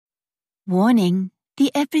Warning: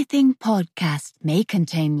 the Everything podcast may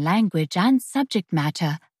contain language and subject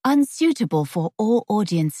matter unsuitable for all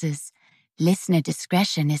audiences. Listener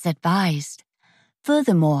discretion is advised.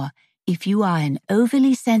 Furthermore, if you are an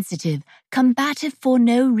overly sensitive, combative for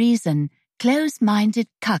no reason, close-minded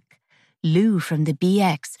cuck, Lou from the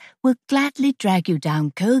BX will gladly drag you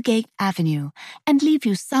down Colgate Avenue and leave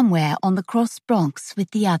you somewhere on the Cross Bronx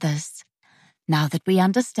with the others. Now that we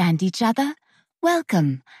understand each other,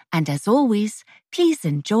 welcome, and as always, please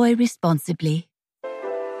enjoy responsibly.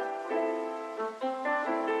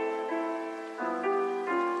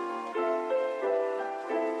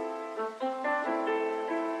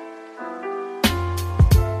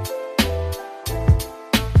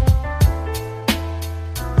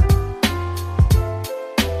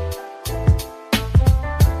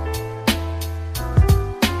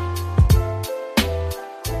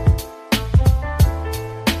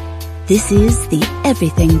 This is the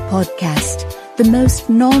Everything Podcast, the most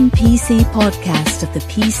non-PC podcast of the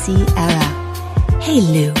PC era. Hey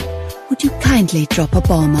Lou, would you kindly drop a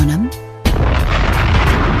bomb on him?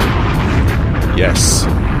 Yes,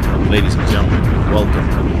 ladies and gentlemen,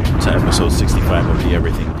 welcome to episode 65 of the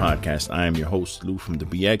Everything Podcast. I am your host, Lou from the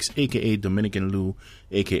BX, aka Dominican Lou,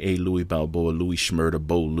 aka Louis Balboa, Louis Schmurda,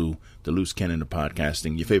 Bo Lou, the loose cannon of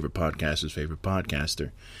podcasting, your favorite podcaster's favorite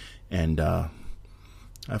podcaster. And,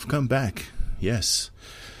 I've come back. Yes.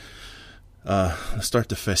 Let's start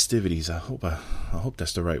the festivities. I hope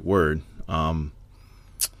that's the right word.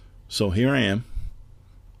 So here I am,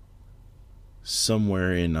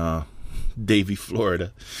 somewhere in Davie,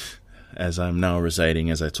 Florida, as I'm now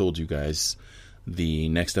residing. As I told you guys, the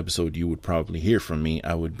next episode you would probably hear from me,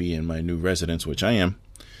 I would be in my new residence, which I am,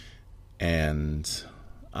 and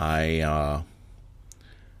I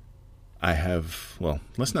have, well,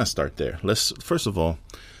 let's not start there. First of all,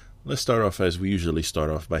 let's start off as we usually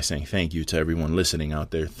start off by saying thank you to everyone listening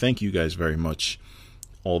out there. Thank you guys very much.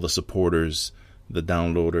 All the supporters, the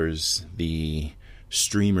downloaders, the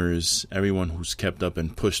streamers, everyone who's kept up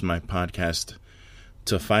and pushed my podcast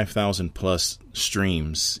to 5,000 plus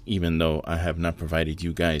streams, even though I have not provided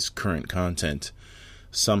you guys current content.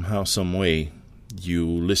 Somehow, some way, you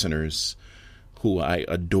listeners who I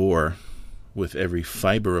adore with every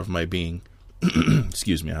fiber of my being,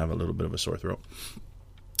 excuse me, I have a little bit of a sore throat.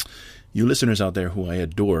 You listeners out there who I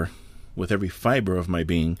adore with every fiber of my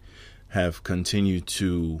being have continued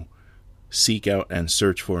to seek out and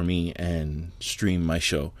search for me and stream my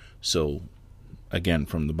show. So, again,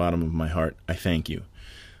 from the bottom of my heart, I thank you.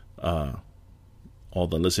 All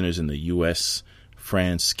the listeners in the U.S.,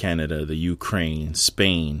 France, Canada, the Ukraine,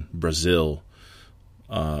 Spain, Brazil,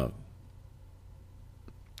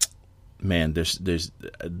 man, there's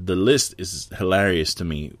the list is hilarious to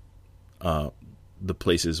me. The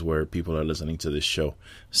places where people are listening to this show: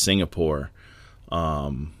 Singapore,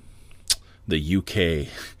 the UK,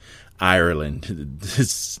 Ireland.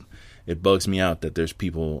 It bugs me out that there's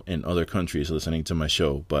people in other countries listening to my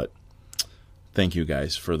show. But thank you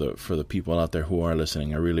guys for the people out there who are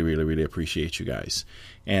listening. I really, really, really appreciate you guys.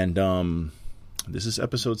 And this is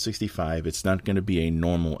episode 65. It's not going to be a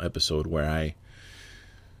normal episode where I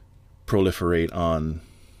proliferate on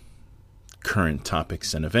current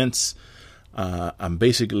topics and events. I'm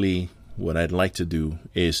basically, what I'd like to do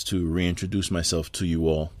is to reintroduce myself to you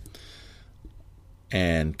all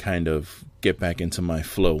and kind of get back into my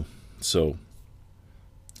flow. So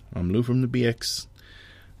I'm Lou from the BX.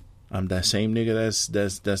 I'm that same nigga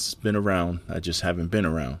that's been around. I just haven't been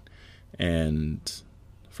around. And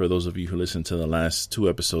for those of you who listened to the last two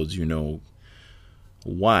episodes, you know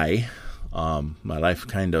why. My life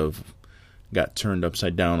kind of got turned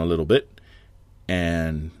upside down a little bit,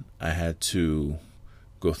 and I had to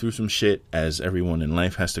go through some shit, as everyone in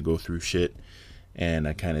life has to go through shit, and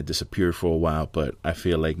I kind of disappeared for a while, but I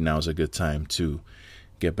feel like now's a good time to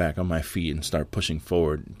get back on my feet and start pushing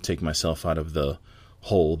forward, take myself out of the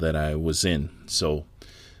hole that I was in. So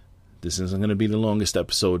this isn't going to be the longest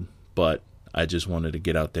episode, but I just wanted to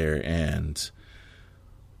get out there and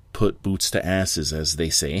put boots to asses, as they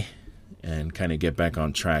say, and kind of get back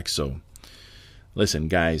on track. So listen,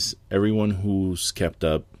 guys, everyone who's kept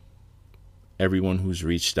up, everyone who's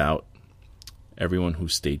reached out, everyone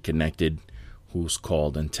who's stayed connected, who's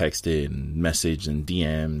called and texted and messaged and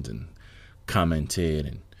DM'd and commented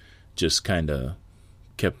and just kind of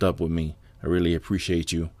kept up with me, I really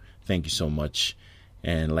appreciate you. Thank you so much.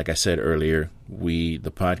 And like I said earlier, the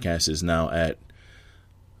podcast is now at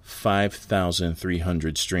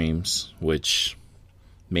 5,300 streams, which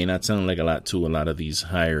may not sound like a lot to a lot of these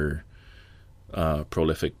higher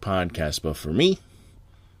prolific podcasts, but for me,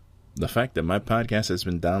 the fact that my podcast has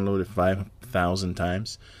been downloaded 5,000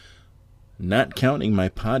 times, not counting my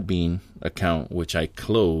Podbean account, which I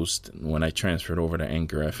closed when I transferred over to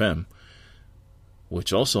Anchor FM,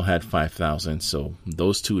 which also had 5,000. So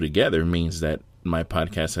those two together means that my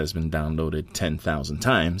podcast has been downloaded 10,000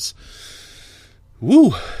 times.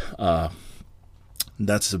 Woo!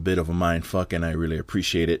 That's a bit of a mind fuck, and I really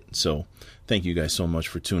appreciate it. So thank you guys so much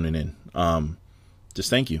for tuning in. Just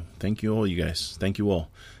thank you. Thank you all, you guys. Thank you all.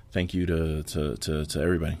 Thank you to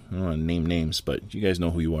everybody. I don't want to name names, but you guys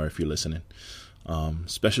know who you are if you're listening.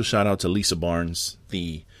 Special shout out to Lisa Barnes,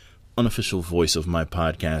 the unofficial voice of my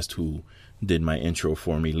podcast, who did my intro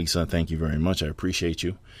for me. Lisa, thank you very much. I appreciate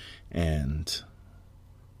you. And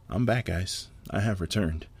I'm back, guys. I have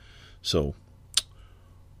returned. So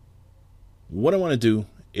what I want to do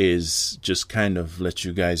is just kind of let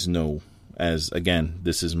you guys know, as again,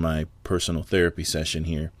 this is my personal therapy session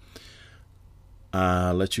here.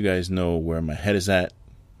 Let you guys know where my head is at,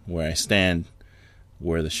 where I stand,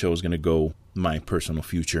 where the show is going to go, my personal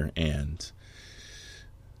future, and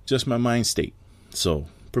just my mind state. So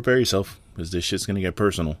prepare yourself, because this shit's going to get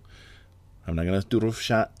personal. I'm not going to do those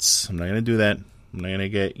shots. I'm not going to do that. I'm not going to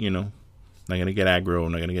get, not going to get aggro.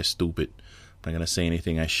 I'm not going to get stupid. I'm not going to say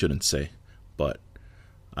anything I shouldn't say. But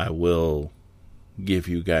I will give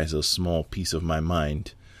you guys a small piece of my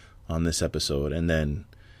mind on this episode. And then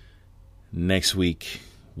next week,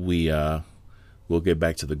 we'll get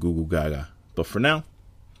back to the Google Gaga. But for now,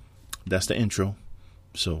 that's the intro.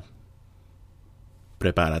 So,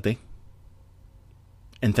 prepárate.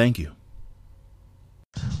 And thank you.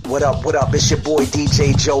 What up, it's your boy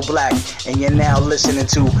DJ Joe Black, and you're now listening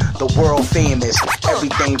to the world famous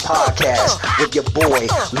Everything Podcast with your boy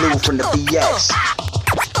Lou from the BX.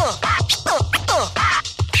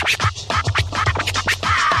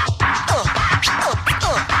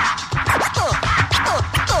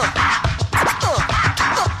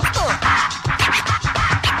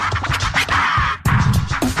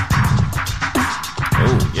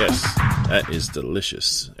 Oh, yes, that is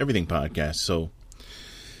delicious. Everything Podcast. So,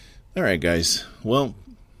 all right, guys. Well,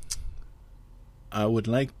 I would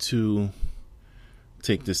like to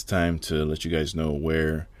take this time to let you guys know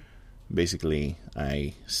where basically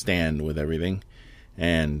I stand with everything.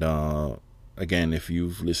 And again, if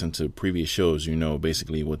you've listened to previous shows, you know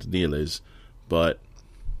basically what the deal is. But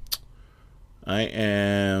I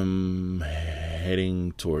am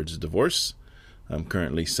heading towards divorce. I'm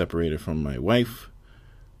currently separated from my wife.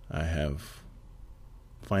 I have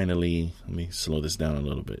finally, let me slow this down a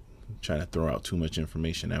little bit. I'm trying to throw out too much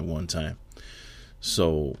information at one time.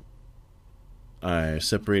 So I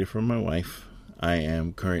separated from my wife. We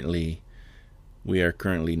are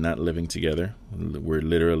currently not living together. We're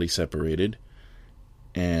literally separated.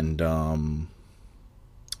 And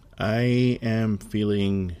I am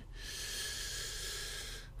feeling,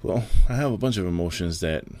 well, I have a bunch of emotions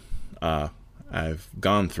that I've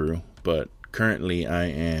gone through, but currently I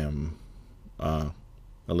am a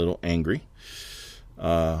little angry,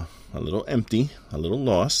 a little empty, a little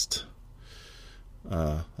lost,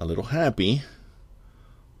 a little happy,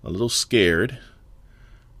 a little scared,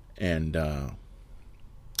 and a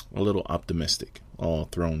little optimistic, all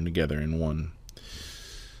thrown together in one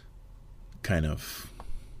kind of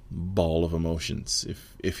ball of emotions,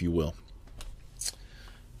 if you will.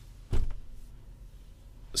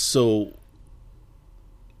 So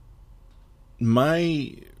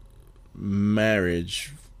my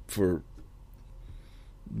marriage, for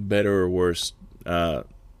better or worse,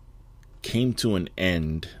 came to an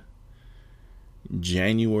end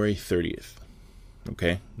January 30th.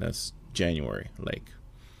 Okay, that's January, like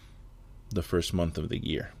the first month of the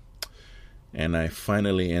year. And I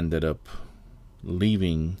finally ended up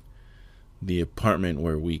leaving the apartment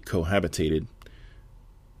where we cohabitated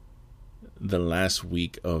the last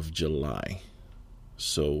week of July.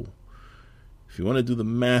 So if you want to do the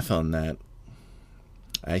math on that,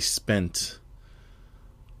 I spent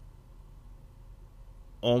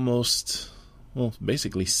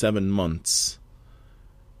basically 7 months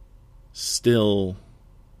still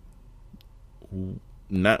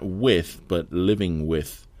not with, but living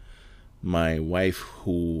with my wife,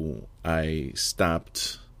 who I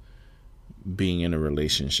stopped being in a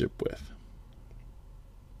relationship with.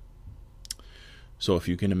 So if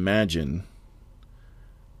you can imagine,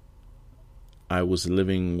 I was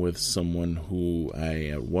living with someone who I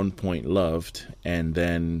at one point loved, and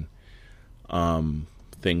then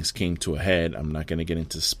things came to a head. I'm not going to get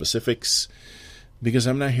into specifics because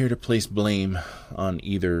I'm not here to place blame on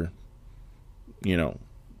either.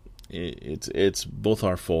 It's both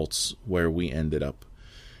our faults where we ended up.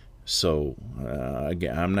 So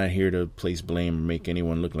again, I'm not here to place blame or make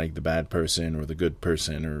anyone look like the bad person or the good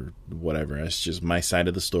person or whatever. It's just my side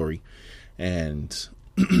of the story, and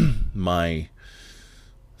my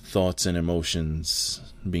thoughts and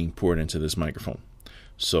emotions being poured into this microphone.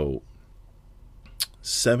 So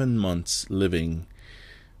 7 months living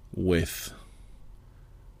with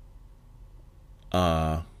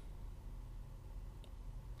a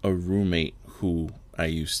roommate who I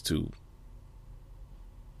used to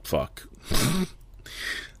fuck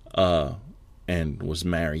and was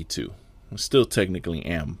married to. Still technically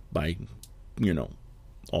am by,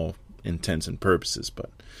 all intents and purposes, but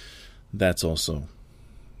that's also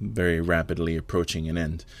very rapidly approaching an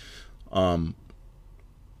end.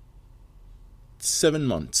 7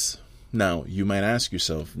 months. Now, you might ask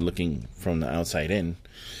yourself, looking from the outside in,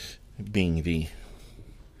 being the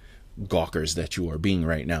gawkers that you are being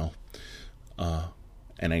right now,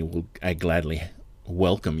 and I gladly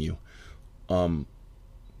welcome you.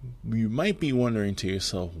 You might be wondering to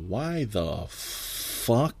yourself, why the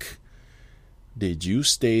fuck did you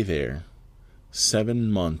stay there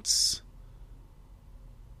 7 months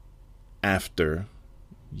after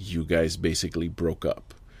you guys basically broke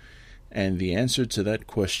up? And the answer to that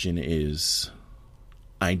question is,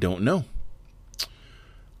 I don't know.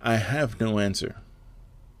 I have no answer.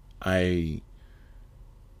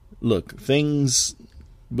 Look, things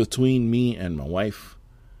between me and my wife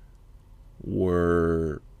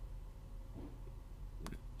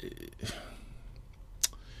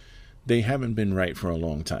they haven't been right for a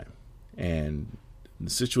long time. And the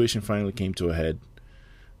situation finally came to a head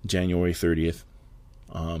January 30th.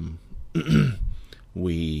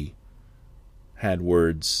 We had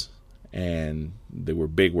words, and they were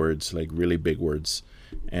big words, like really big words.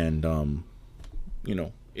 And,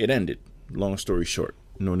 it ended. Long story short,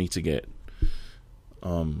 no need to get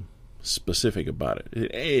specific about it.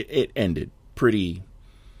 It ended pretty,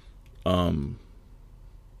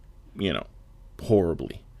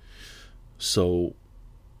 horribly. So,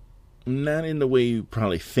 not in the way you're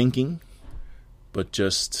probably thinking, but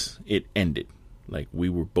just it ended. Like we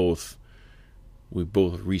both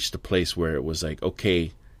reached a place where it was like,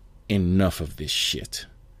 okay, enough of this shit.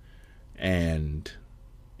 And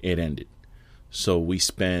it ended. So we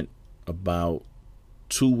spent about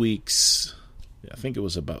 2 weeks, I think it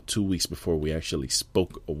was about 2 weeks before we actually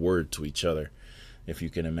spoke a word to each other. If you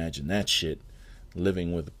can imagine that shit,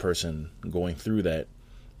 living with a person going through that,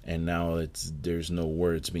 and now there's no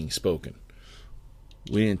words being spoken.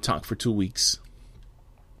 We didn't talk for 2 weeks.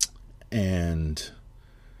 And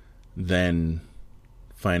then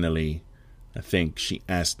finally, I think she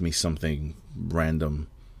asked me something random,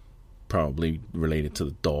 probably related to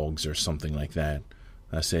the dogs or something like that.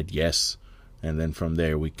 I said yes. And then from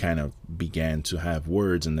there, we kind of began to have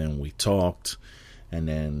words, and then we talked, and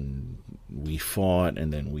then we fought,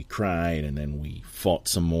 and then we cried, and then we fought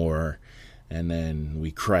some more, and then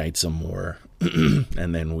we cried some more,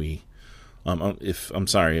 and then we, I'm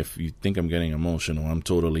sorry if you think I'm getting emotional, I'm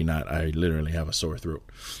totally not. I literally have a sore throat.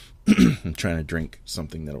 I'm trying to drink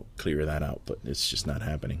something that'll clear that out, but it's just not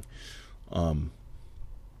happening.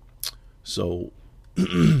 So,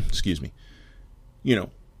 excuse me.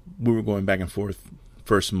 We were going back and forth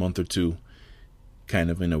first month or two,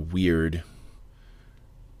 kind of in a weird,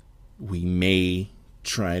 we may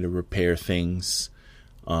try to repair things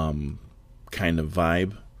kind of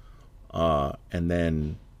vibe. And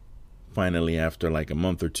then finally, after like a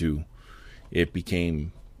month or two, it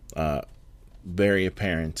became very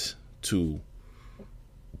apparent to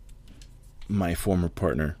my former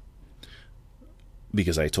partner,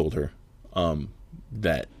 because I told her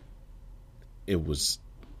that it was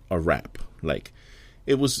a wrap. Like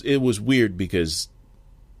it was weird, because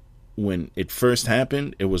when it first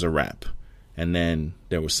happened, it was a wrap, and then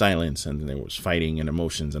there was silence, and then there was fighting and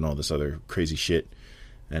emotions and all this other crazy shit,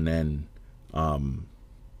 and then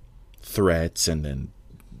threats, and then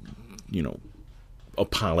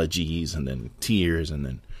apologies, and then tears, and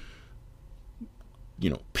then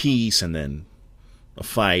peace, and then a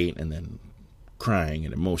fight, and then crying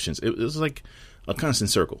and emotions. It was like a constant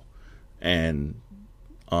circle. And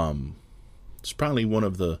it's probably one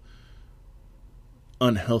of the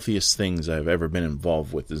unhealthiest things I've ever been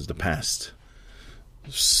involved with is the past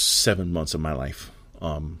 7 months of my life.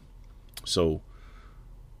 So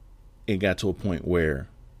it got to a point where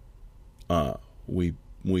we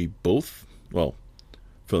both, well,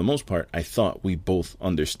 for the most part, I thought we both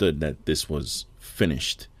understood that this was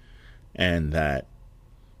finished, and that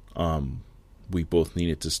we both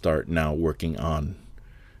needed to start now working on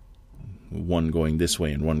one going this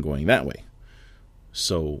way and one going that way.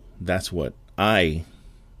 So that's what I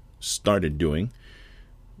started doing.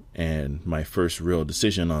 And my first real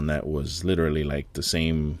decision on that was literally like the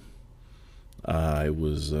same. It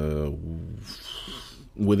was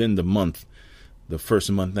within the month, the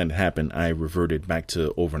first month that it happened, I reverted back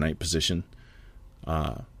to overnight position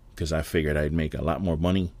because I figured I'd make a lot more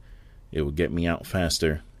money. It would get me out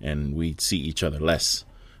faster, and we'd see each other less.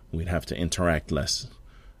 We'd have to interact less.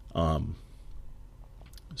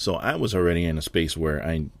 So I was already in a space where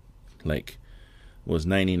I was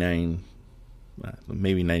 99,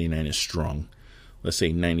 maybe 99 is strong. Let's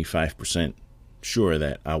say 95% sure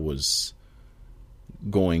that I was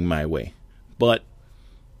going my way. But,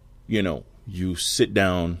 you sit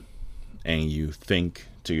down and you think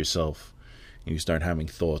to yourself, and you start having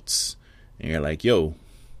thoughts, and you're like, yo,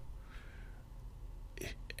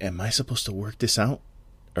 am I supposed to work this out?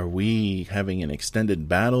 Are we having an extended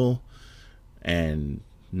battle? And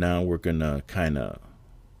now we're going to kind of,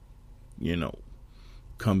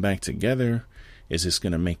 come back together. Is this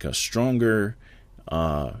going to make us stronger?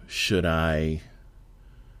 Should I,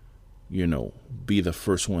 be the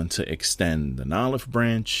first one to extend an olive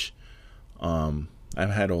branch? I've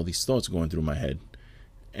had all these thoughts going through my head,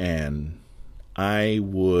 and I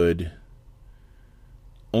would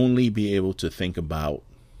only be able to think about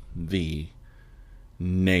the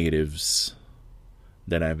negatives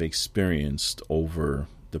that I've experienced over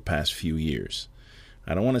the past few years.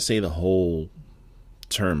 I don't want to say the whole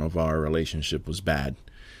term of our relationship was bad.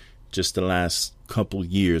 Just the last couple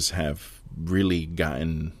years have really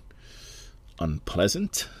gotten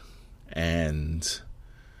unpleasant, and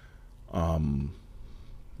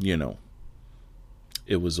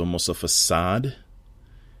it was almost a facade,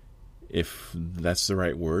 if that's the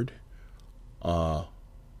right word.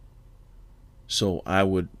 So I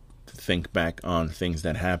would think back on things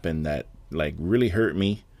that happened that really hurt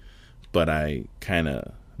me, but I kind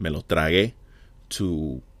of me lo tragué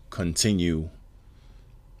to continue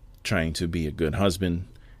trying to be a good husband.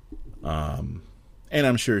 And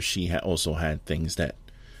I'm sure she also had things that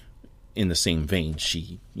in the same vein.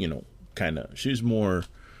 She, she's more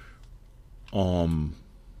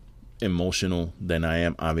emotional than I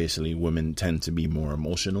am. Obviously, women tend to be more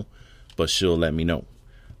emotional, but she'll let me know.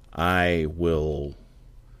 I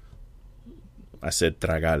said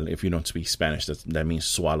tragar. If you don't speak Spanish, that means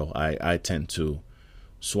swallow. I tend to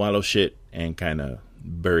swallow shit and kind of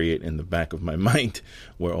bury it in the back of my mind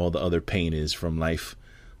where all the other pain is from life,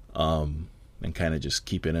 and kind of just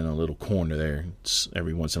keep it in a little corner there.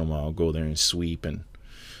 Every once in a while I'll go there and sweep and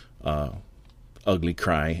ugly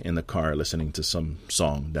cry in the car listening to some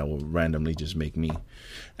song that will randomly just make me.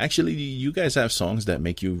 Actually, you guys have songs that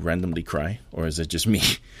make you randomly cry, or is it just me?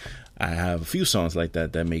 I have a few songs like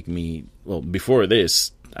that make me, well, before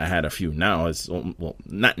this I had a few. Now it's, well,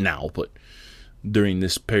 not now, but during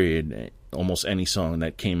this period, almost any song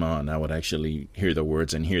that came on, I would actually hear the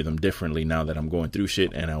words and hear them differently now that I'm going through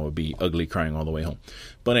shit, and I would be ugly crying all the way home.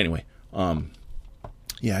 But anyway,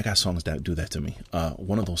 yeah, I got songs that do that to me.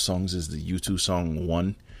 One of those songs is the U2 song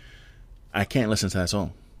One. I can't listen to that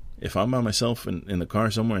song. If I'm by myself in the car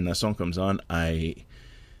somewhere and that song comes on, I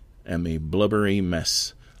am a blubbery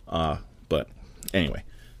mess. But anyway,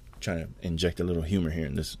 I'm trying to inject a little humor here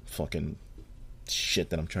in this fucking shit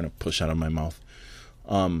that I'm trying to push out of my mouth.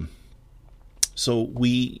 So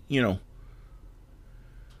we,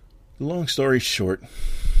 long story short,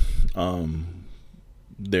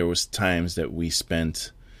 there was times that we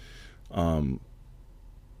spent, there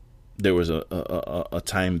was a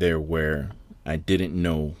time there where I didn't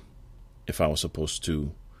know if I was supposed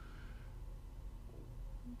to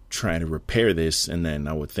try to repair this, and then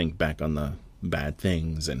I would think back on the bad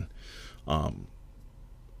things, and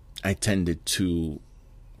I tended to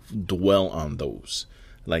dwell on those,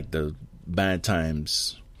 like the bad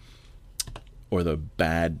times, or the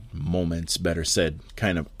bad moments, better said,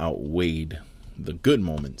 kind of outweighed the good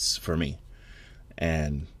moments for me.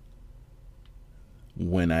 And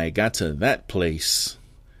when I got to that place,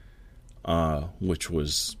 which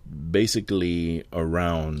was basically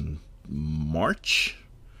around March,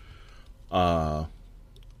 I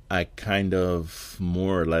kind of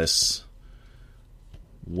more or less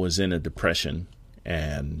was in a depression,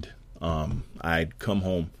 and I'd come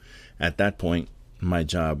home. At that point, my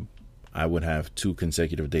job, I would have 2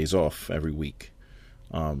 consecutive days off every week.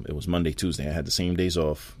 It was Monday, Tuesday. I had the same days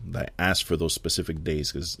off. I asked for those specific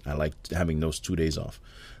days because I liked having those 2 days off.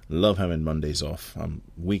 Love having Mondays off.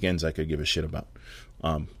 Weekends I could give a shit about.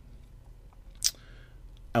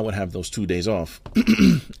 I would have those 2 days off.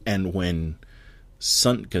 And when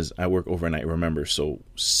because I work overnight, remember, so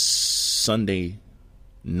Sunday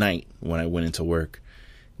night when I went into work,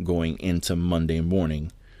 going into Monday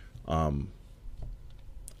morning,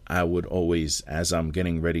 I would always, as I'm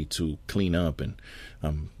getting ready to clean up and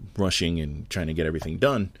I'm rushing and trying to get everything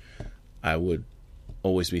done, I would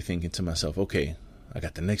always be thinking to myself, okay, I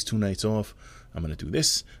got the next 2 nights off. I'm going to do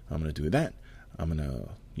this. I'm going to do that. I'm going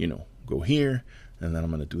to, go here. And then I'm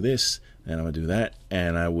going to do this. And I'm going to do that.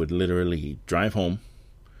 And I would literally drive home.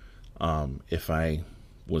 If I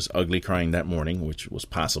was ugly crying that morning, which was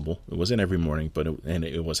possible. It wasn't every morning, but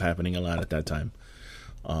it was happening a lot at that time.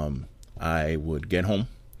 I would get home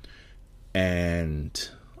and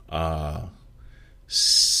go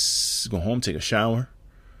home, take a shower,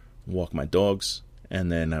 walk my dogs,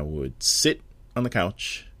 and then I would sit on the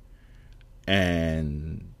couch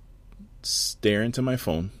and stare into my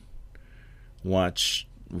phone,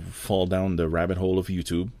 fall down the rabbit hole of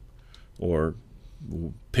YouTube, or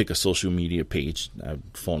pick a social media page. I'd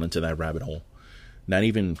fall into that rabbit hole, not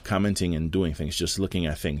even commenting and doing things, just looking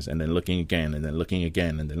at things, and then looking again, and then looking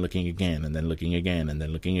again, and then looking again, and then looking again, and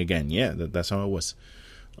then looking again. Yeah, that's how it was.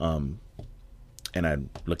 And I'd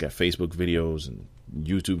look at Facebook videos and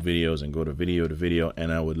YouTube videos and go to video,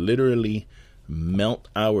 and I would literally melt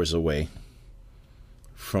hours away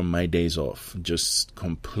from my days off, just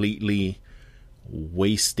completely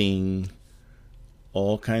wasting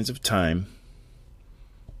all kinds of time.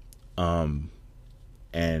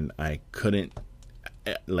 And I couldn't,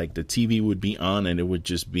 like, the TV would be on and it would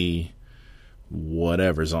just be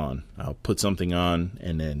whatever's on. I'll put something on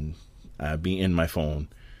and then I'd be in my phone.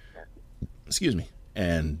 Excuse me.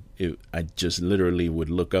 And I just literally would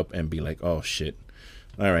look up and be like, oh shit.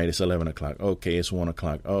 All right, it's 11 o'clock. Okay, it's 1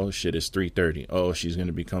 o'clock. Oh shit, it's 3:30. Oh, she's going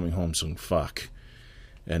to be coming home soon. Fuck.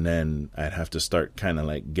 And then I'd have to start kind of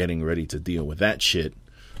like getting ready to deal with that shit,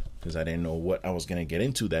 because I didn't know what I was going to get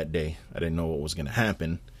into that day. I didn't know what was going to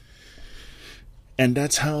happen. And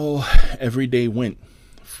that's how every day went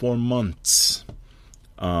for months.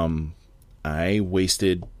 I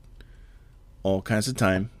wasted all kinds of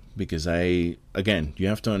time because again, you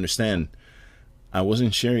have to understand, I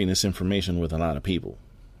wasn't sharing this information with a lot of people.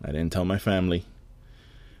 I didn't tell my family.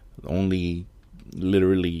 Only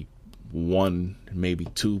literally 1, maybe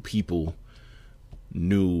 2 people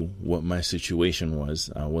knew what my situation was.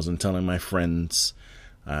 I wasn't telling my friends.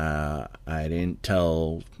 I didn't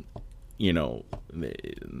tell,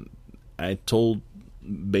 I told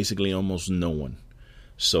basically almost no one.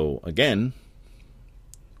 So again,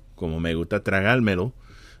 como me gusta tragármelo,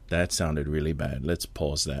 that sounded really bad. Let's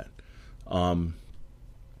pause that.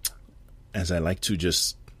 As I like to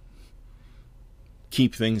just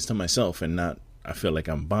keep things to myself and not, I feel like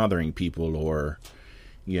I'm bothering people or,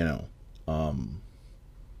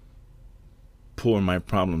 pour my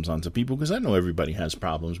problems onto people, because I know everybody has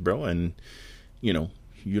problems, bro. And, you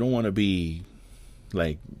don't want to be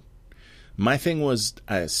like, my thing was,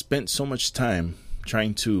 I spent so much time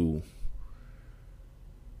trying to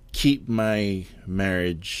keep my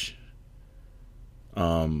marriage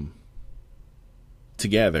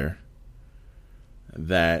together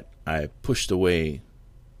that I pushed away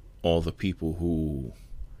all the people who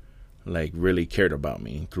like really cared about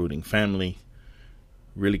me, including family,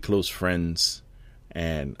 really close friends.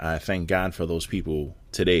 And I thank God for those people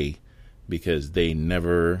today, because they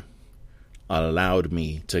never allowed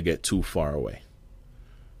me to get too far away.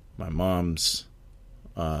 My mom's,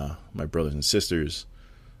 my brothers and sisters,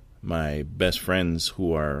 my best friends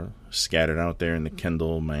who are scattered out there in the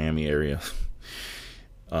Kendall, Miami area,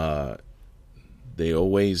 they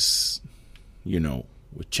always,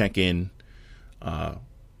 would check in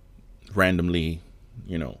randomly,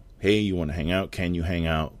 hey, you want to hang out? Can you hang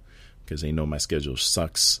out? Because they know my schedule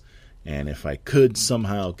sucks. And if I could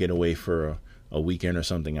somehow get away for a weekend or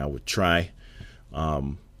something, I would try.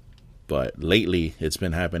 But lately, it's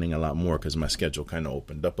been happening a lot more because my schedule kind of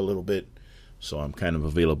opened up a little bit. So I'm kind of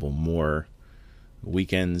available more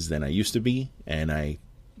weekends than I used to be. And I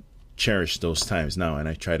cherish those times now. And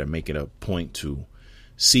I try to make it a point to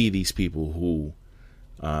see these people who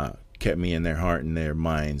kept me in their heart and their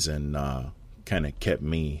minds, and kind of kept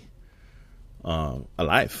me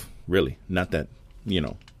alive, really. Not that,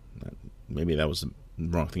 maybe that was the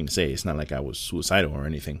wrong thing to say. It's not like I was suicidal or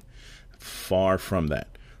anything. Far from that.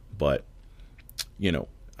 But,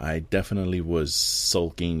 I definitely was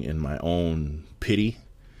sulking in my own pity,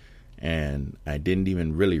 and I didn't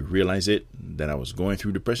even really realize it, that I was going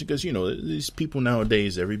through depression. Because, these people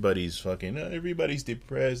nowadays, everybody's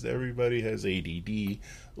depressed. Everybody has ADD.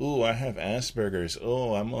 Oh, I have Asperger's.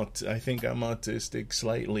 Oh, I think I'm autistic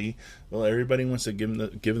slightly. Well, everybody wants to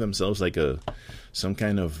give themselves like some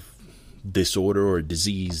kind of disorder or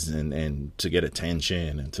disease, and to get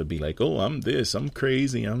attention, and to be like, oh, I'm this, I'm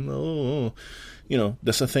crazy,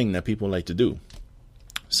 that's a thing that people like to do.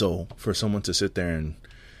 So for someone to sit there and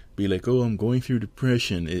be like, oh, I'm going through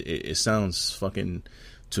depression, it sounds fucking,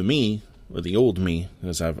 to me, or the old me,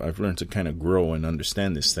 because I've learned to kind of grow and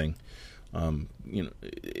understand this thing.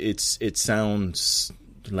 It sounds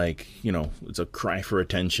like, it's a cry for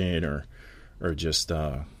attention or just,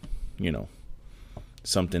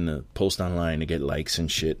 something to post online to get likes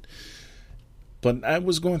and shit. But I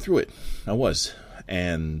was going through it. I was.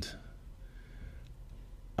 And,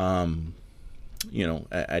 I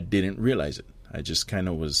didn't realize it. I just kind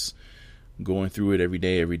of was going through it every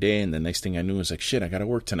day. And the next thing I knew was like, shit, I got to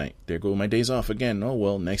work tonight. There go my days off again. Oh,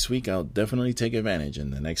 well, next week I'll definitely take advantage.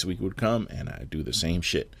 And the next week would come and I do the same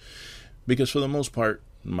shit. Because for the most part,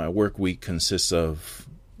 my work week consists of,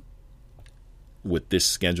 with this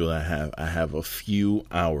schedule I have a few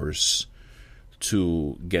hours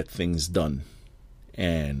to get things done.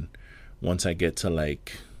 And once I get to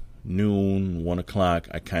like noon, 1 o'clock,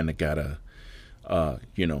 I kind of gotta,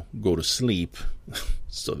 go to sleep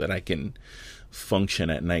so that I can function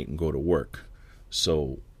at night and go to work.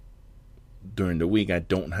 So during the week, I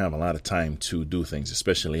don't have a lot of time to do things,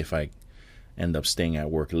 especially if I end up staying at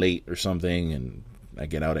work late or something, and I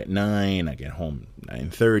get out at 9, I get home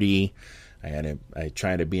 9:30. I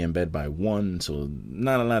try to be in bed by 1, so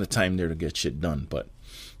not a lot of time there to get shit done. But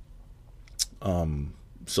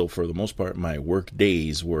so for the most part, my work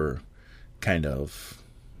days were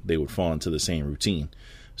they would fall into the same routine.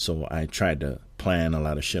 So I tried to plan a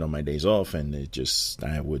lot of shit on my days off, and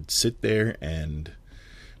I would sit there and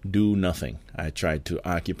do nothing. I tried to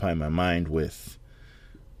occupy my mind with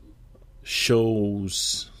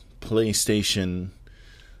shows, PlayStation,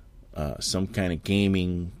 some kind of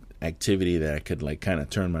gaming activity that I could like kind of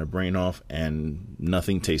turn my brain off, and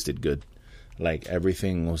nothing tasted good. Like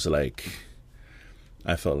everything was like,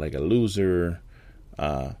 I felt like a loser.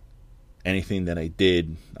 Anything that I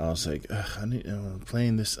did, I was like,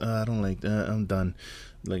 playing this, I don't like that, I'm done.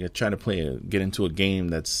 Like I try to get into a game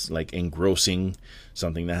that's like engrossing,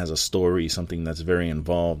 something that has a story, something that's very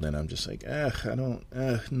involved, and I'm just like, no.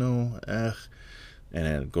 And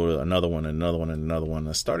then go to another one.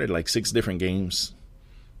 I started like 6 different games,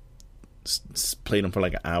 played them for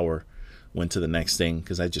like an hour, went to the next thing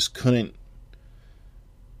because I just couldn't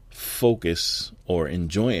focus or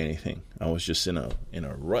enjoy anything. I was just in a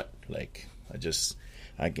rut. Like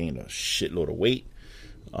I gained a shitload of weight,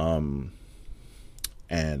 and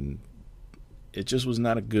it just was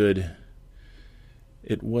not a good.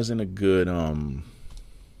 It wasn't a good time.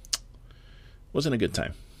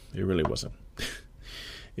 It really wasn't.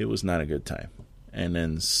 It was not a good time. And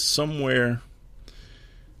then somewhere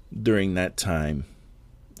during that time,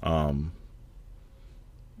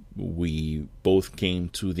 we both came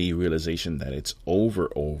to the realization that it's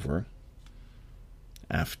over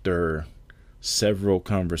after several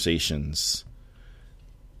conversations.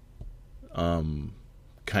 I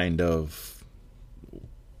kind of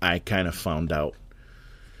found out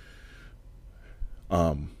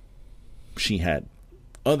she had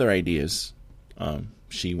other ideas.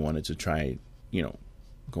 She wanted to try,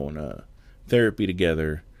 going to therapy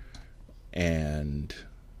together, and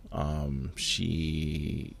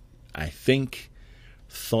she, I think,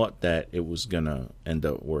 thought that it was gonna end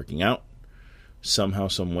up working out somehow,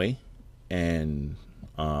 some way, and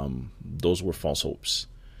those were false hopes.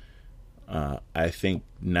 I think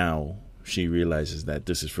now she realizes that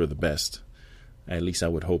this is for the best. At least I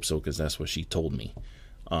would hope so, because that's what she told me.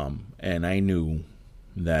 And I knew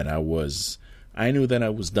that I was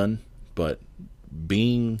done. But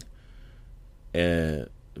being a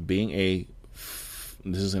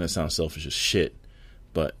this is gonna sound selfish as shit,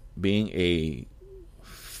 but being a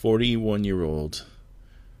 41-year-old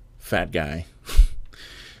fat guy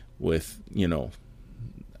with, I'm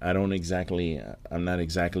not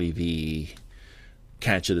exactly the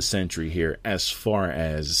catch of the century here as far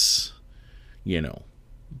as,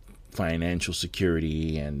 financial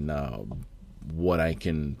security and what I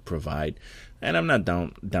can provide. And I'm not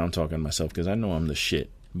down talking myself, because I know I'm the shit,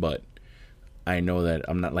 but I know that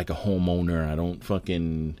I'm not like a homeowner. I don't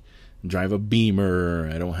fucking drive a Beamer.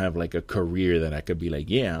 I don't have like a career that I could be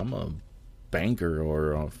like, yeah, I'm a banker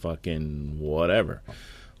or a fucking whatever.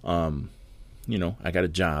 I got a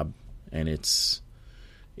job, and it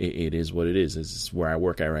is what it is. It's where I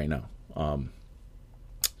work at right now.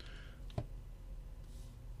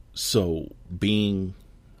 So being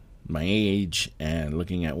my age and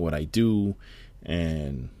looking at what I do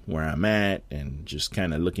and where I'm at, and just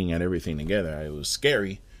kind of looking at everything together, it was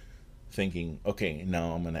scary, thinking, okay,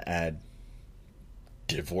 now I'm going to add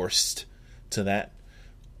divorced to that.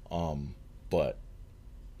 But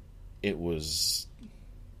it was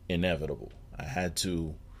inevitable. I had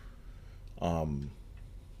to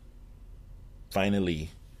finally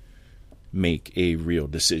make a real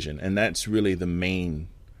decision. And that's really the main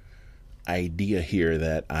idea here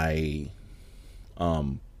that I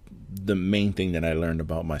the main thing that I learned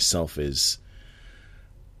about myself is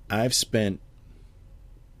I've spent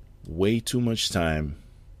way too much time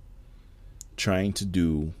trying to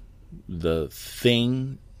do the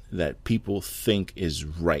thing that people think is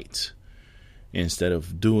right instead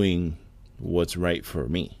of doing what's right for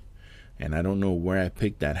me. And I don't know where I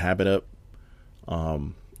picked that habit up.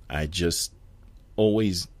 I just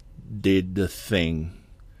always did the thing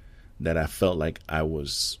that I felt like I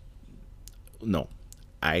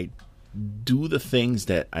do the things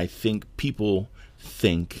that I think people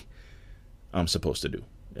think I'm supposed to do.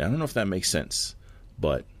 I don't know if that makes sense,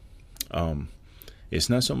 but it's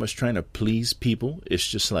not so much trying to please people. It's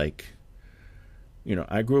just like,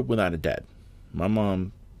 I grew up without a dad. My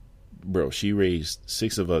mom, she raised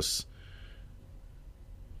 6 of us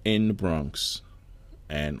in the Bronx,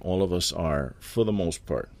 and all of us are, for the most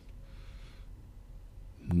part,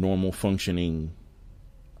 normal functioning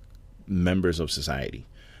members of society.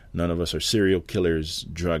 None of us are serial killers,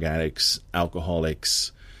 drug addicts,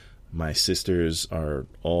 alcoholics. My sisters are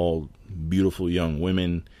all beautiful young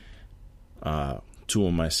women. 2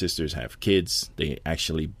 of my sisters have kids. They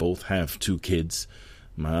actually both have 2 kids.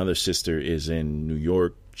 My other sister is in New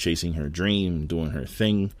York chasing her dream, doing her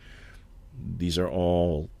thing. These are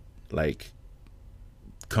all like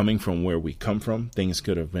coming from where we come from. Things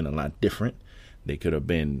could have been a lot different. They could have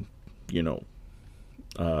been,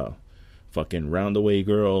 fucking roundaway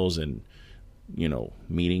girls and,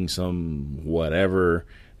 meeting some whatever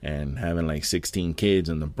and having like 16 kids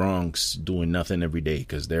in the Bronx doing nothing every day.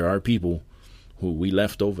 Because there are people who we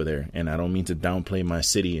left over there. And I don't mean to downplay my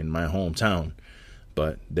city and my hometown,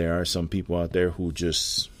 but there are some people out there who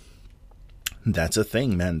just, that's a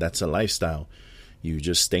thing, man. That's a lifestyle. You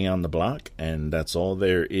just stay on the block and that's all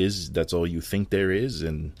there is. That's all you think there is.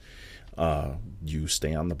 And you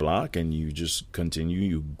stay on the block and you just continue.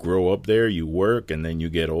 You grow up there, you work, and then you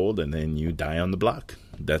get old and then you die on the block.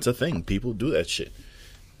 That's a thing. People do that shit.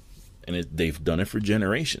 And they've done it for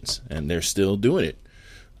generations and they're still doing it.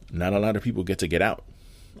 Not a lot of people get to get out.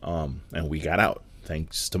 And we got out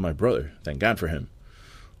thanks to my brother. Thank God for him.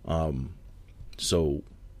 So,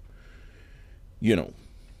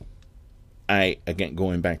 again,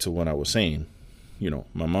 going back to what I was saying,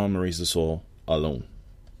 my mom raised us all alone.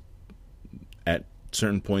 At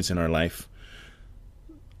certain points in our life,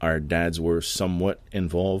 our dads were somewhat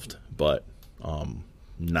involved, but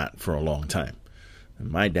not for a long time.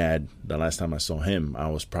 And my dad, the last time I saw him, I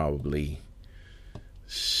was probably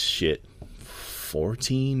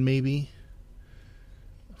 14 maybe.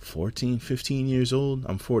 14, 15 years old.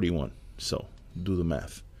 I'm 41, so do the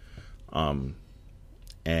math.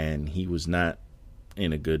 And he was not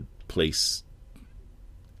in a good place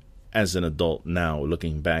as an adult. Now,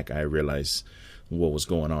 looking back, I realize what was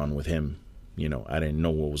going on with him. I didn't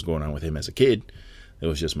know what was going on with him as a kid. It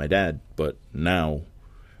was just my dad. But now,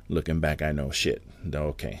 looking back, I know shit.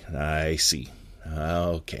 Okay, I see.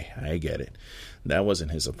 Okay, I get it. That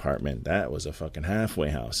wasn't his apartment. That was a fucking halfway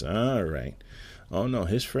house. All right. Oh, no,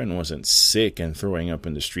 his friend wasn't sick and throwing up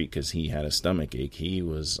in the street because he had a stomach ache. He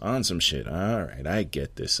was on some shit. All right, I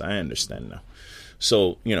get this. I understand now.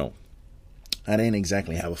 So, I didn't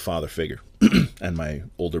exactly have a father figure. And my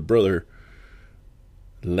older brother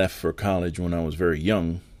left for college when I was very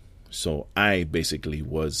young. So I basically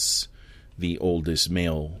was the oldest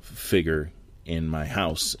male figure in my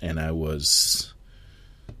house. And I was...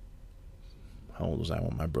 How old was I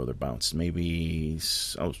when my brother bounced? Maybe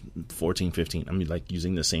I was 14, 15. I mean, like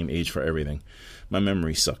using the same age for everything. My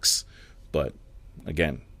memory sucks. But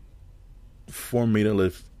again,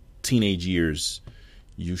 formative teenage years,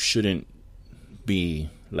 you shouldn't be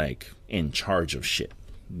like in charge of shit.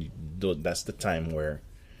 That's the time where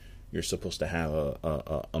you're supposed to have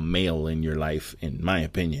a male in your life, in my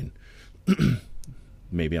opinion.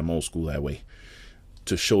 Maybe I'm old school that way.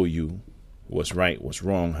 To show you what's right, what's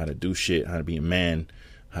wrong, how to do shit, how to be a man,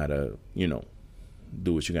 how to,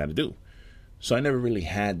 do what you got to do. So I never really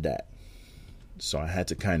had that. So I had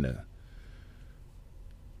to kind of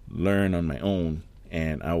learn on my own.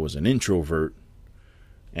 And I was an introvert.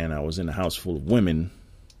 And I was in a house full of women.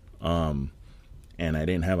 And I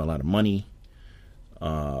didn't have a lot of money.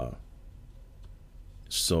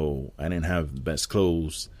 So I didn't have the best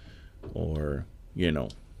clothes or,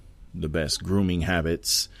 the best grooming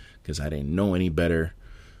habits, because I didn't know any better.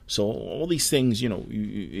 So all these things,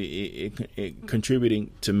 it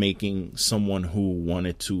contributing to making someone who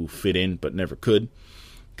wanted to fit in but never could.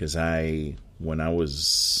 Because when I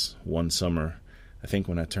was one summer, I think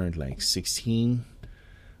when I turned like 16,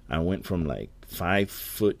 I went from like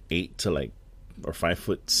 5'8" to or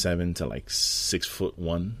 5'7" to like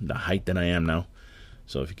 6'1", the height that I am now.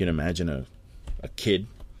 So if you can imagine a kid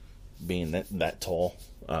being that tall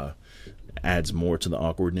adds more to the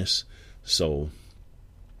awkwardness. So,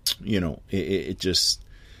 it just,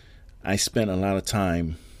 I spent a lot of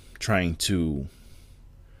time trying to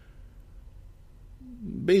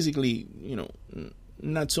basically,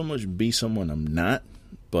 not so much be someone I'm not,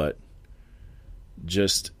 but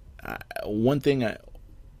just one thing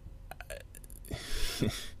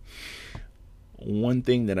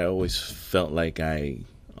that I always felt like I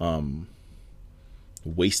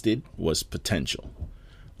wasted was potential.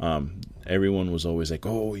 Everyone was always like,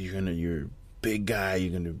 "Oh, you're a big guy.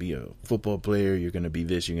 You're gonna be a football player. You're gonna be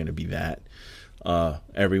this. You're gonna be that."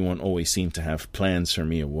 Everyone always seemed to have plans for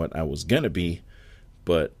me of what I was gonna be,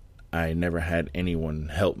 but I never had anyone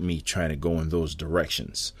help me try to go in those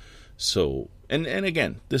directions. So, and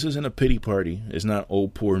again, this isn't a pity party. It's not, oh,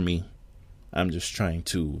 poor me. I'm just trying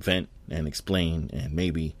to vent and explain and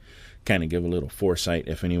maybe kind of give a little foresight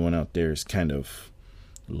if anyone out there is kind of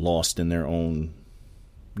lost in their own,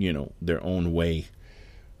 their own way.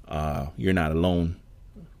 You're not alone.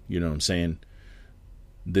 You know what I'm saying?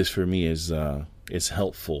 This for me is, it's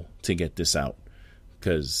helpful to get this out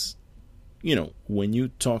because, when you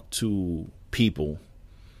talk to people,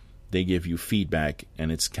 they give you feedback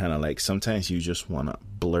and it's kind of like sometimes you just want to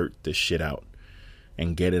blurt this shit out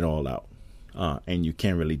and get it all out. And you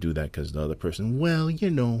can't really do that because the other person, well,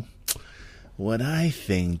 what I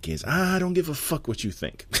think is, I don't give a fuck what you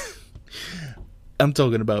think. I'm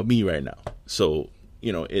talking about me right now. So,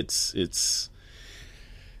 it's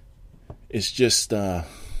just kind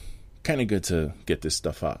of good to get this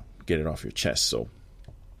stuff out, get it off your chest. So,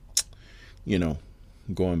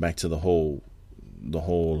 going back to the whole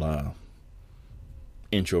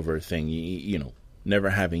introvert thing, never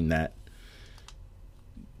having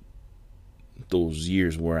those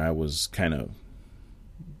years where I was kind of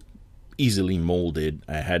easily molded.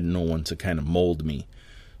 I had no one to kind of mold me.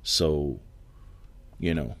 So,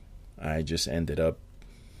 I just ended up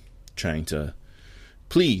trying to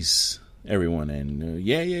please everyone and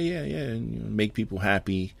and make people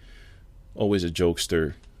happy. Always a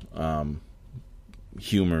jokester.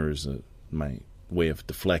 Humor is my way of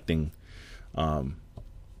deflecting. And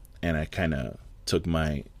I kind of took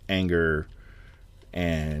my anger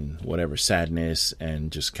and whatever sadness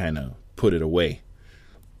and just kind of put it away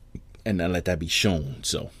and not let that be shown.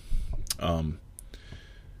 So,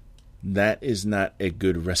 that is not a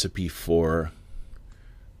good recipe for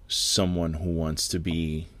someone who wants to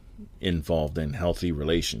be involved in healthy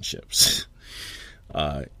relationships.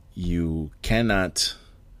 You cannot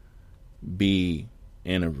be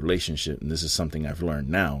in a relationship, and this is something I've learned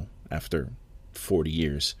now after 40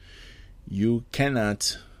 years. You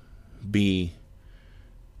cannot be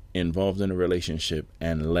involved in a relationship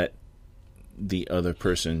and let the other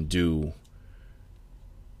person do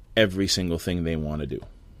every single thing they want to do.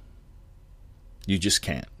 You just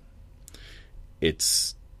can't.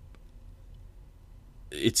 It's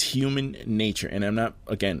human nature, and I'm not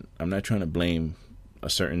trying to blame a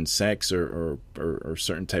certain sex or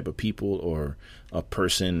certain type of people or a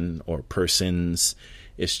person or persons.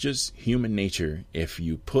 It's just human nature. If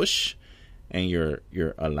you push and you're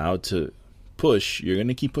allowed to push, you're going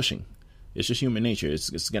to keep pushing. It's just human nature.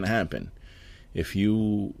 It's going to happen. If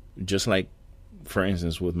you, just like, for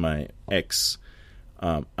instance, with my ex,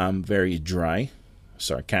 I'm very dry,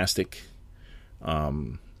 sarcastic,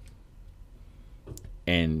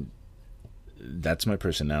 and that's my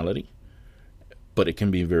personality, but it can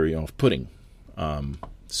be very off-putting.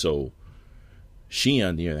 So she,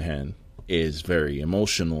 on the other hand, is very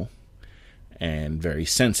emotional and very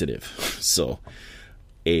sensitive. So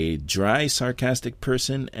a dry, sarcastic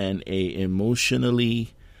person and a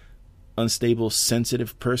emotionally unstable,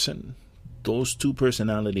 sensitive person, those two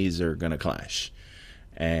personalities are going to clash.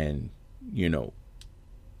 And,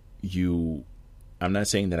 I'm not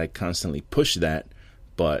saying that I constantly push that,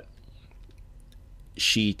 but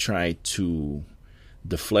she tried to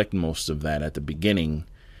deflect most of that at the beginning,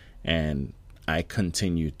 and I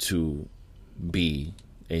continued to be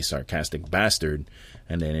a sarcastic bastard,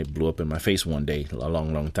 and then it blew up in my face one day a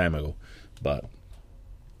long time ago. But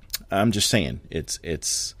I'm just saying,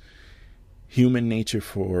 it's human nature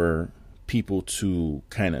for people to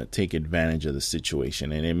kind of take advantage of the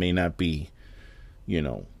situation, and it may not be,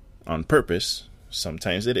 on purpose.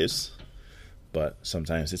 Sometimes it is, but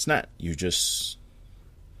sometimes it's not.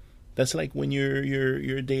 That's like when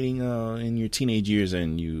you're dating in your teenage years,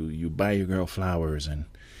 and you buy your girl flowers, and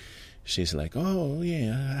she's like, oh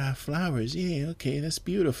yeah, flowers, yeah, okay, that's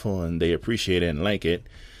beautiful, and they appreciate it and like it.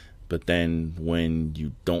 But then when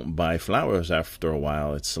you don't buy flowers after a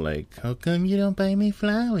while, it's like, how come you don't buy me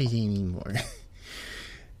flowers anymore?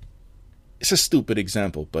 it's a stupid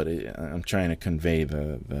example, but I'm trying to convey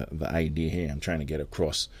the idea here. I'm trying to get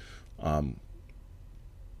across.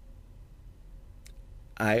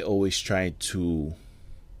 I always try to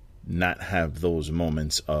not have those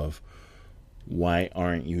moments of, why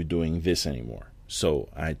aren't you doing this anymore? So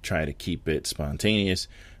I try to keep it spontaneous.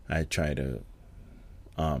 I try to,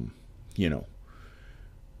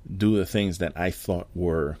 do the things that I thought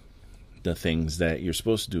were the things that you're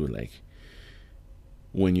supposed to do. Like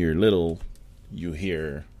when you're little, you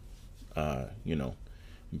hear,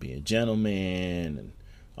 be a gentleman,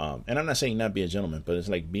 and I'm not saying not be a gentleman, but it's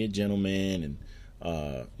like, be a gentleman, and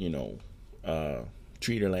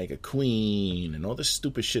treat her like a queen, and all this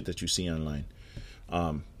stupid shit that you see online.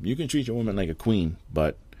 You can treat your woman like a queen,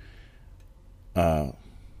 but as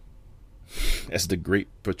the great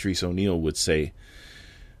Patrice O'Neill would say,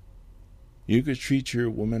 you could treat your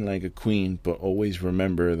woman like a queen, but always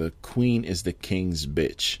remember the queen is the king's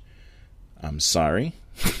bitch. I'm sorry.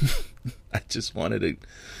 I just wanted to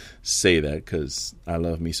say that because I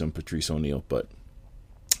love me some Patrice O'Neill, but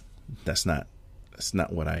that's not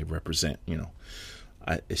what I represent.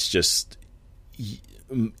 It's just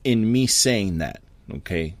in me saying that.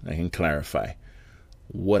 Okay, I can clarify.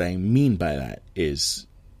 What I mean by that is,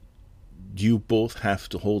 you both have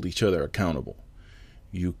to hold each other accountable.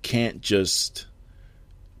 You can't just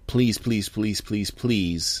please,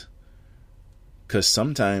 because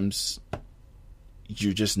sometimes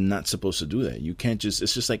you're just not supposed to do that. You can't just,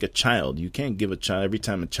 it's just like a child. You can't give a child, every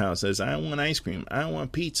time a child says, I want ice cream, I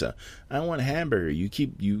want pizza, I want a hamburger, you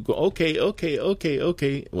go, okay.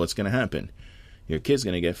 What's going to happen? Your kid's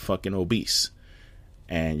going to get fucking obese,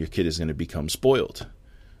 and your kid is going to become spoiled.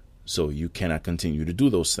 So you cannot continue to do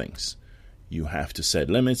those things. You have to set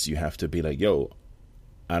limits. You have to be like, yo,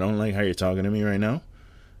 I don't like how you're talking to me right now.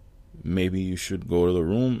 Maybe you should go to the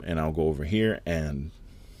room and I'll go over here and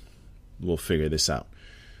we'll figure this out.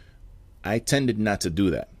 I tended not to do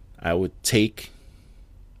that. I would take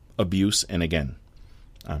abuse. And again,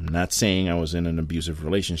 I'm not saying I was in an abusive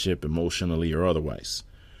relationship emotionally or otherwise,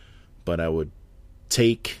 but I would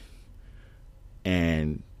take,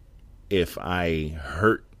 and if I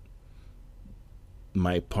hurt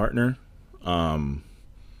my partner, I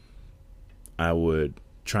would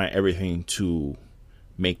try everything to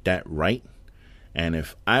make that right. And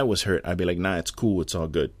if I was hurt, I'd be like, nah, it's cool, it's all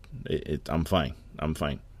good, I'm fine,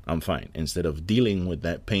 instead of dealing with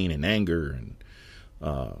that pain and anger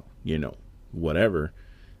and whatever.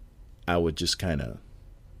 I would just kind of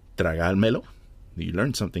tragármelo. You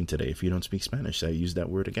learned something today. If you don't speak Spanish, I use that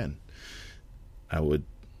word again. I would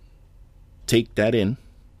take that in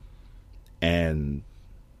and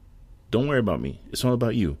don't worry about me. It's all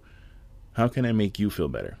about you. How can I make you feel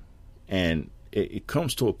better? And it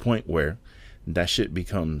comes to a point where that shit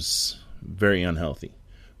becomes very unhealthy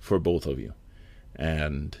for both of you.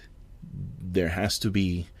 And there has to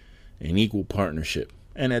be an equal partnership.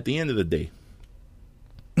 And at the end of the day,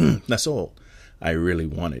 that's all I really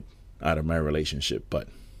wanted out of my relationship. But,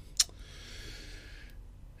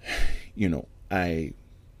 I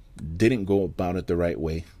didn't go about it the right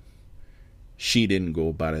way. She didn't go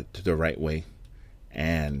about it the right way.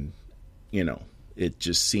 And, it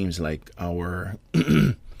just seems like our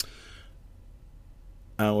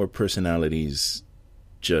personalities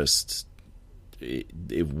just,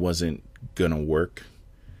 it wasn't gonna work.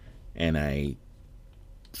 And I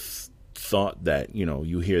thought that,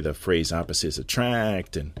 you hear the phrase opposites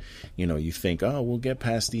attract, and, you think, oh, we'll get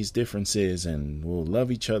past these differences and we'll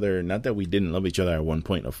love each other. Not that we didn't love each other at one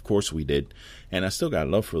point. Of course we did. And I still got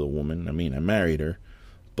love for the woman. I mean, I married her.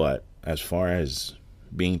 But as far as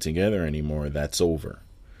being together anymore, that's over.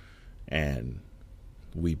 And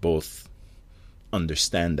we both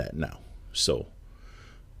understand that now. So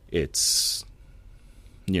it's,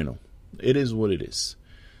 it is what it is.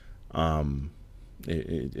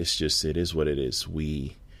 It's just, it is what it is.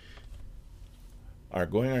 We are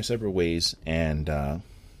going our separate ways, and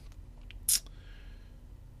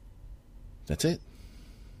that's it.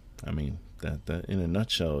 I mean, that in a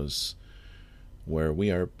nutshell is where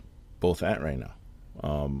we are both at right now.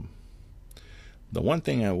 The one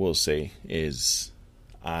thing I will say is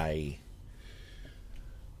I'm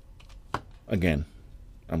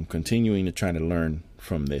continuing to try to learn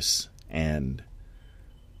from this, and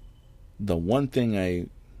the one thing I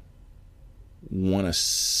want to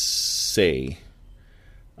say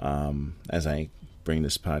as I bring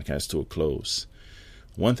this podcast to a close,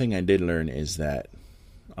 one thing I did learn is that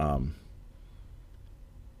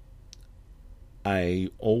I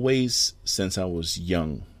always, since I was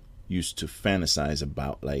young, used to fantasize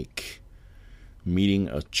about like meeting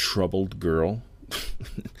a troubled girl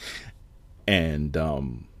and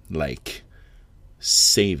like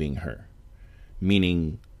saving her.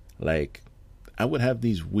 Meaning, like, I would have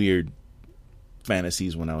these weird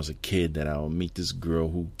fantasies when I was a kid that I would meet this girl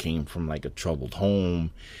who came from like a troubled home,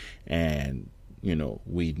 and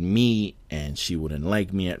we'd meet and she wouldn't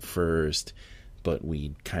like me at first, but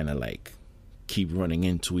we'd kind of like keep running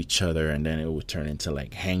into each other, and then it would turn into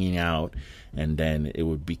like hanging out, and then it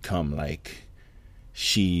would become like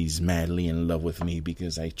she's madly in love with me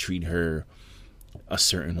because I treat her a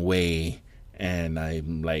certain way, and I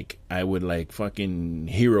would like fucking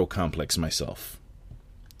hero complex myself.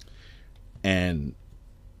 And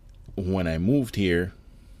when I moved here,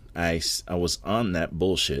 I was on that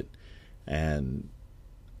bullshit, and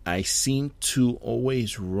I seem to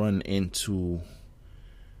always run into,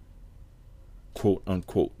 quote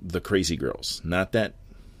unquote, the crazy girls. Not that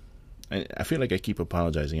I feel like I keep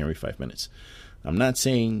apologizing every 5 minutes. I'm not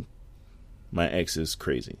saying my ex is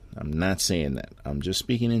crazy. I'm not saying that. I'm just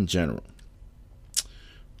speaking in general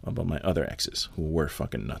about my other exes who were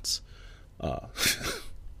fucking nuts.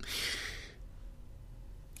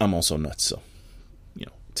 I'm also nuts, so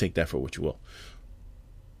take that for what you will.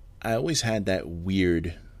 I always had that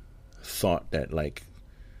weird thought that like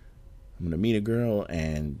I'm gonna meet a girl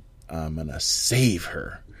and I'm gonna save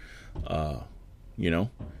her, and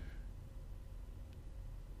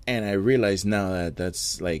I realize now that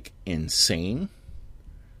that's like insane.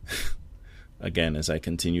 Again, as I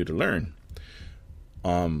continue to learn,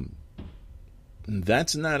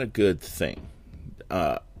 that's not a good thing,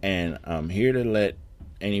 and I'm here to let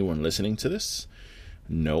anyone listening to this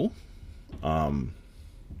know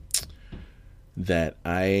that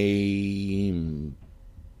I'm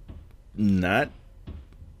not,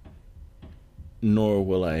 nor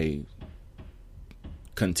will I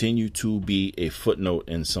continue to be a footnote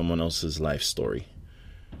in someone else's life story.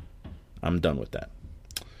 I'm done with that.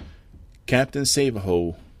 Captain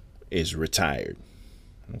Save-A-Ho is retired.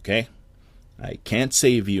 Okay? I can't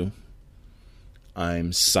save you.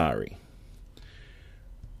 I'm sorry.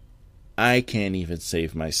 I can't even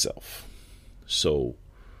save myself. So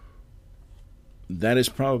that is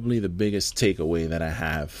probably the biggest takeaway that I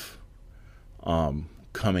have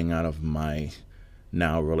coming out of my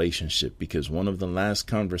now relationship, because one of the last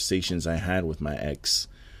conversations I had with my ex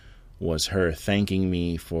was her thanking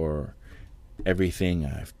me for everything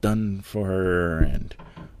I've done for her, and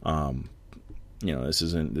this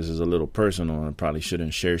is a little personal, and I probably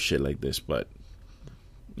shouldn't share shit like this, but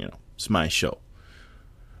it's my show.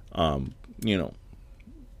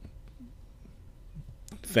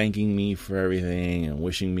 Thanking me for everything and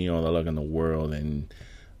wishing me all the luck in the world, and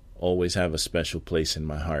always have a special place in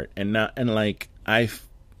my heart. And I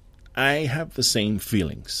have the same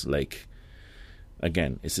feelings. Like,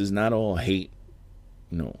 again, this is not all hate.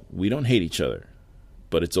 No, we don't hate each other,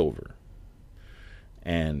 but it's over.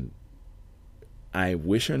 And I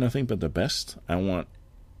wish her nothing but the best. I want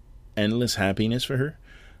endless happiness for her.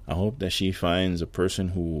 I hope that she finds a person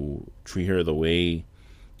who treat her the way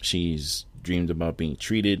she's dreamed about being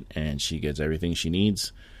treated, and she gets everything she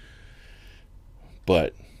needs.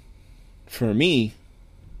 But for me,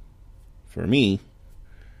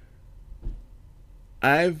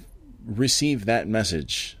 I've received that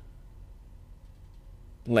message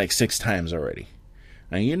like 6 times already.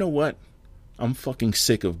 And you know what? I'm fucking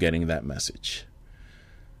sick of getting that message.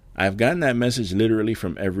 I've gotten that message literally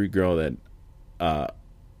from every girl that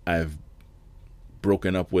I've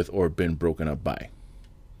broken up with or been broken up by.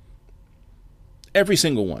 Every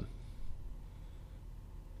single one.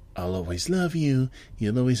 I'll always love you.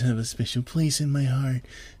 You'll always have a special place in my heart.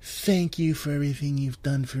 Thank you for everything you've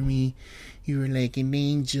done for me. You were like an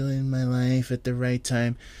angel in my life at the right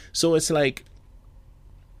time. So it's like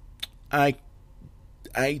I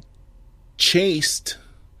chased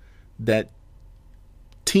that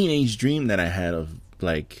teenage dream that I had of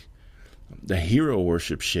like the hero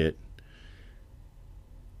worship shit,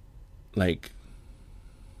 like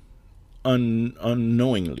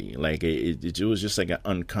unknowingly. Like it was just like an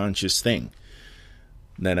unconscious thing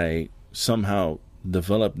that I somehow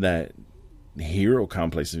developed, that hero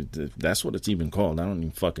complex. That's what it's even called. I don't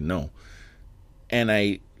even fucking know. And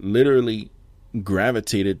I literally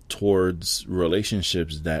gravitated towards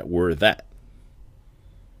relationships that were that.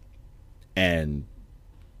 And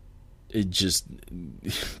it just,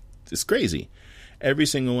 it's crazy. Every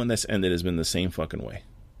single one that's ended has been the same fucking way.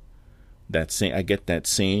 I get that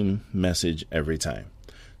same message every time.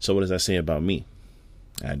 So what does that say about me?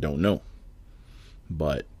 I don't know.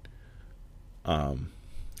 But I'm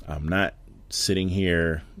not sitting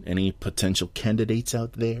here. Any potential candidates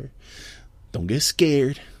out there, don't get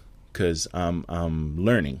scared, because I'm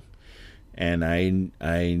learning, and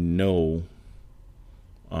I know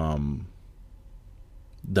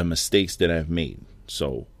the mistakes that I've made.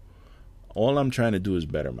 So all I'm trying to do is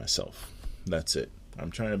better myself. That's it.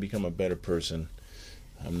 I'm trying to become a better person.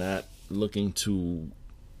 I'm not looking to,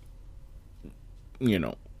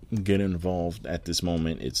 get involved at this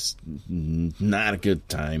moment. It's not a good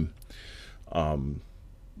time. In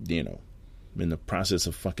the process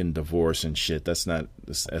of fucking divorce and shit. That's not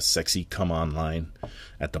a sexy come on line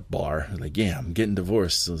at the bar. Like, yeah, I'm getting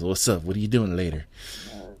divorced. So what's up? What are you doing later?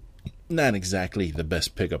 Not exactly the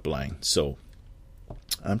best pickup line. So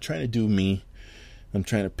I'm trying to do me. I'm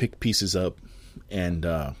trying to pick pieces up and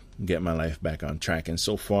get my life back on track. And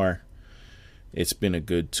so far, it's been a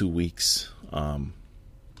good 2 weeks.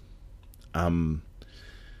 I'm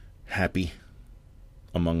happy,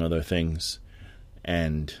 among other things.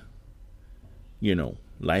 And,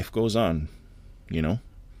 life goes on.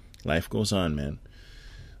 Life goes on, man.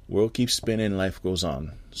 World keeps spinning, life goes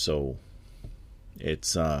on. So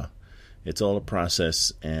it's all a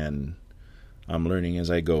process, and I'm learning as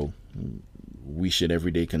I go. We should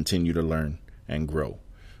every day continue to learn and grow.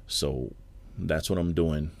 So that's what I'm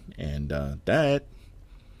doing. And that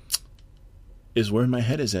is where my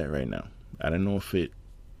head is at right now. I don't know if it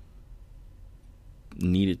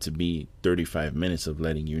needed to be 35 minutes of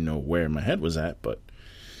letting you know where my head was at, but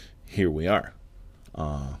here we are.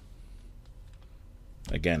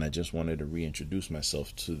 Again, I just wanted to reintroduce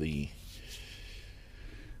myself to the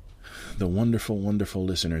wonderful, wonderful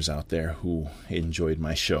listeners out there who enjoyed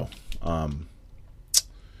my show. I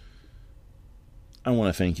want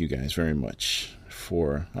to thank you guys very much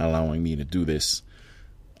for allowing me to do this,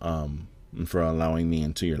 and for allowing me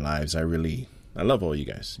into your lives. I love all you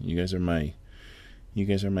guys. You guys are my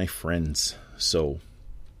friends. So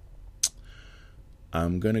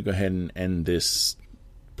I'm going to go ahead and end this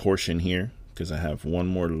portion here, because I have one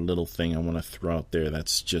more little thing I want to throw out there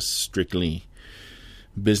that's just strictly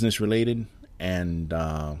business related. And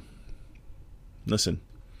listen,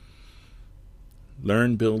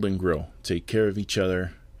 learn, build, and grow. Take care of each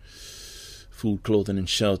other. Food, clothing, and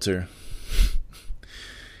shelter.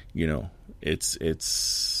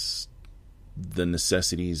 It's the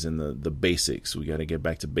necessities and the basics. We got to get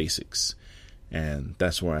back to basics. And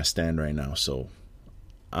that's where I stand right now. So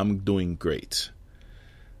I'm doing great.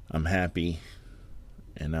 I'm happy.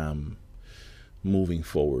 And I'm moving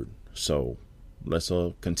forward. So let's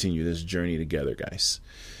all continue this journey together, guys.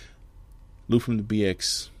 Lou from the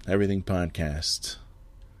BX Everything Podcast.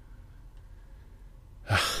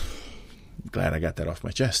 Glad I got that off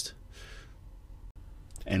my chest.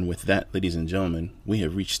 And with that, ladies and gentlemen, we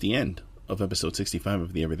have reached the end of episode 65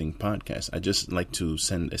 of the Everything Podcast. I'd just like to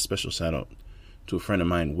send a special shout out to a friend of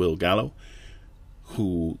mine, Will Gallo,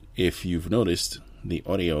 who, if you've noticed, the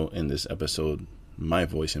audio in this episode, my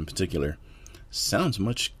voice in particular, sounds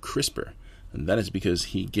much crisper. And that is because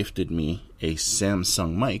he gifted me a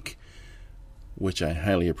Samsung mic, which I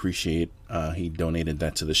highly appreciate. He donated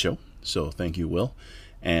that to the show. So thank you, Will.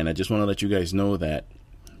 And I just want to let you guys know that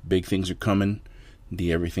big things are coming.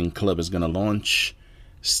 The Everything Club is going to launch.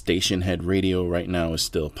 Station Head Radio right now is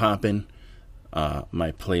still popping.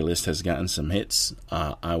 My playlist has gotten some hits.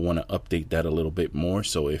 I want to update that a little bit more.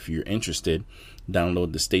 So if you're interested,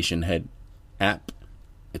 download the Station Head app.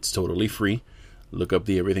 It's totally free. Look up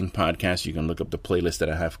the Everything Podcast. You can look up the playlist that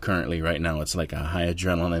I have currently right now. It's like a high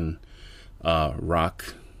adrenaline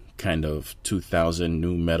rock kind of 2000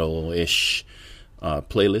 new metal-ish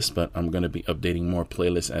playlist, but I'm going to be updating more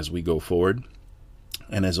playlists as we go forward.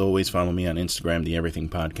 And as always, follow me on Instagram, the Everything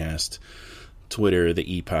Podcast, Twitter,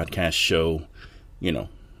 the E-Podcast Show.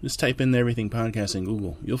 Just type in the Everything Podcast in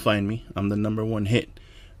Google. You'll find me. I'm the #1 hit,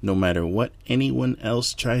 no matter what anyone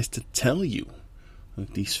else tries to tell you.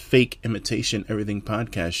 Like these fake imitation Everything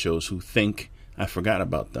Podcast shows who think I forgot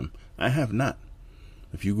about them. I have not.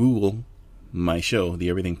 If you Google my show, the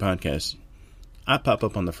Everything Podcast, I pop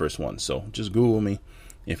up on the first one. So just Google me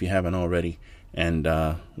if you haven't already. And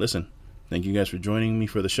listen, thank you guys for joining me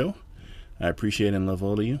for the show. I appreciate and love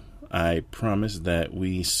all of you. I promise that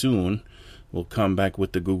we soon will come back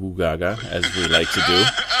with the Goo Goo Gaga, as we like to do.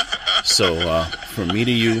 So from me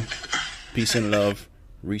to you, peace and love.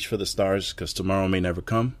 Reach for the stars, because tomorrow may never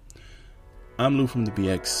come. I'm Lou from the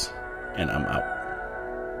BX, and I'm out.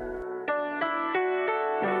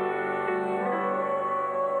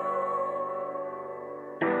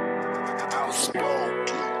 Spoke.